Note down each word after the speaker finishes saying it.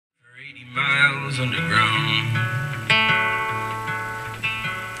miles underground,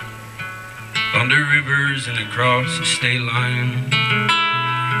 under rivers and across the state line,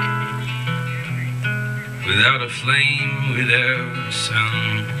 without a flame, without a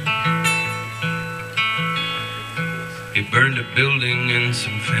sound. It burned a building and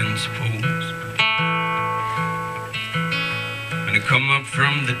some fence posts, and it come up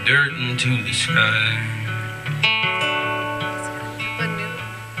from the dirt into the sky.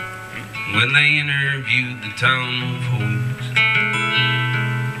 When they interviewed the town folks,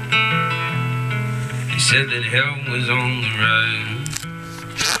 they said that hell was on the rise.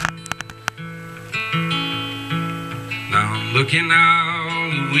 Now I'm looking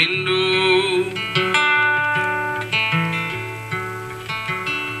out the window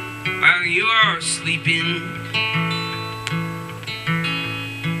while you are sleeping.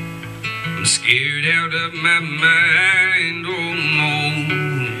 I'm scared out of my mind, oh no.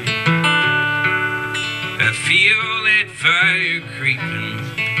 I feel that fire creeping.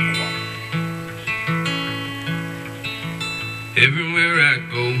 Everywhere I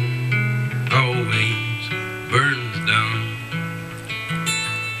go, always burns down.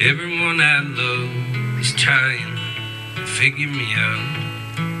 Everyone I love is trying to figure me out.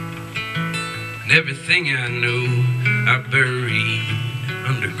 And everything I know, I buried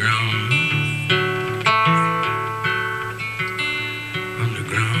underground.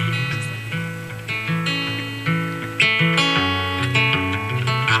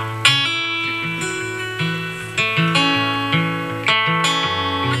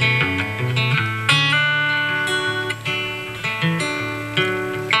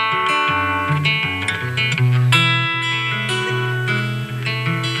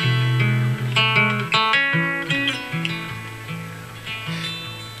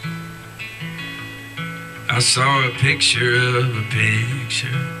 I saw a picture of a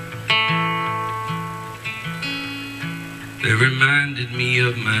picture that reminded me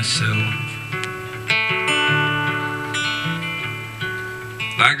of myself,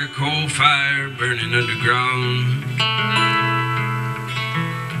 like a coal fire burning underground.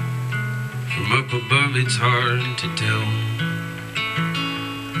 From up above it's hard to tell.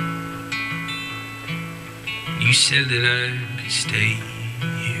 You said that I could stay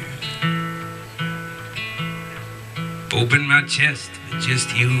here. Open my chest for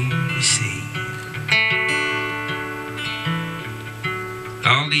just you to see.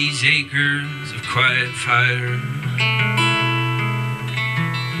 All these acres of quiet fire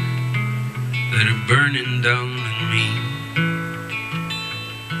that are burning down on me.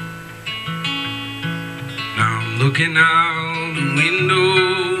 Now I'm looking out the window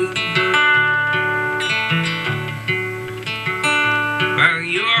while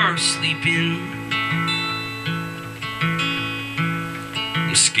you are sleeping.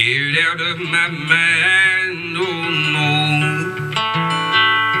 I'm scared out of my mind, oh no.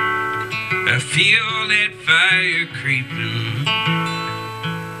 I feel that fire creeping.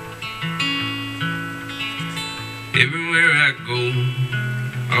 Everywhere I go,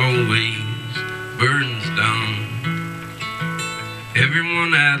 always burns down.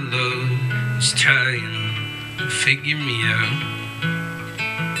 Everyone I love is trying to figure me out.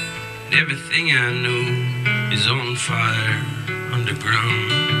 And everything I know is on fire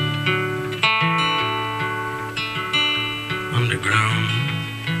underground. Underground.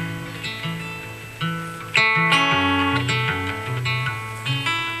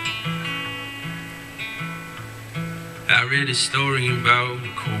 I read a story about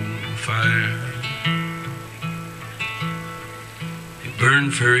a coal fire. It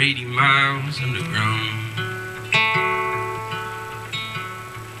burned for 80 miles underground,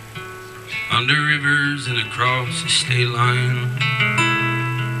 under rivers and across the state line,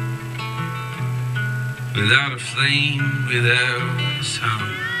 without a flame, without a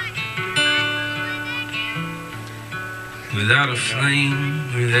sound. Without a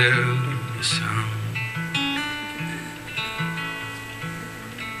flame, without a sound.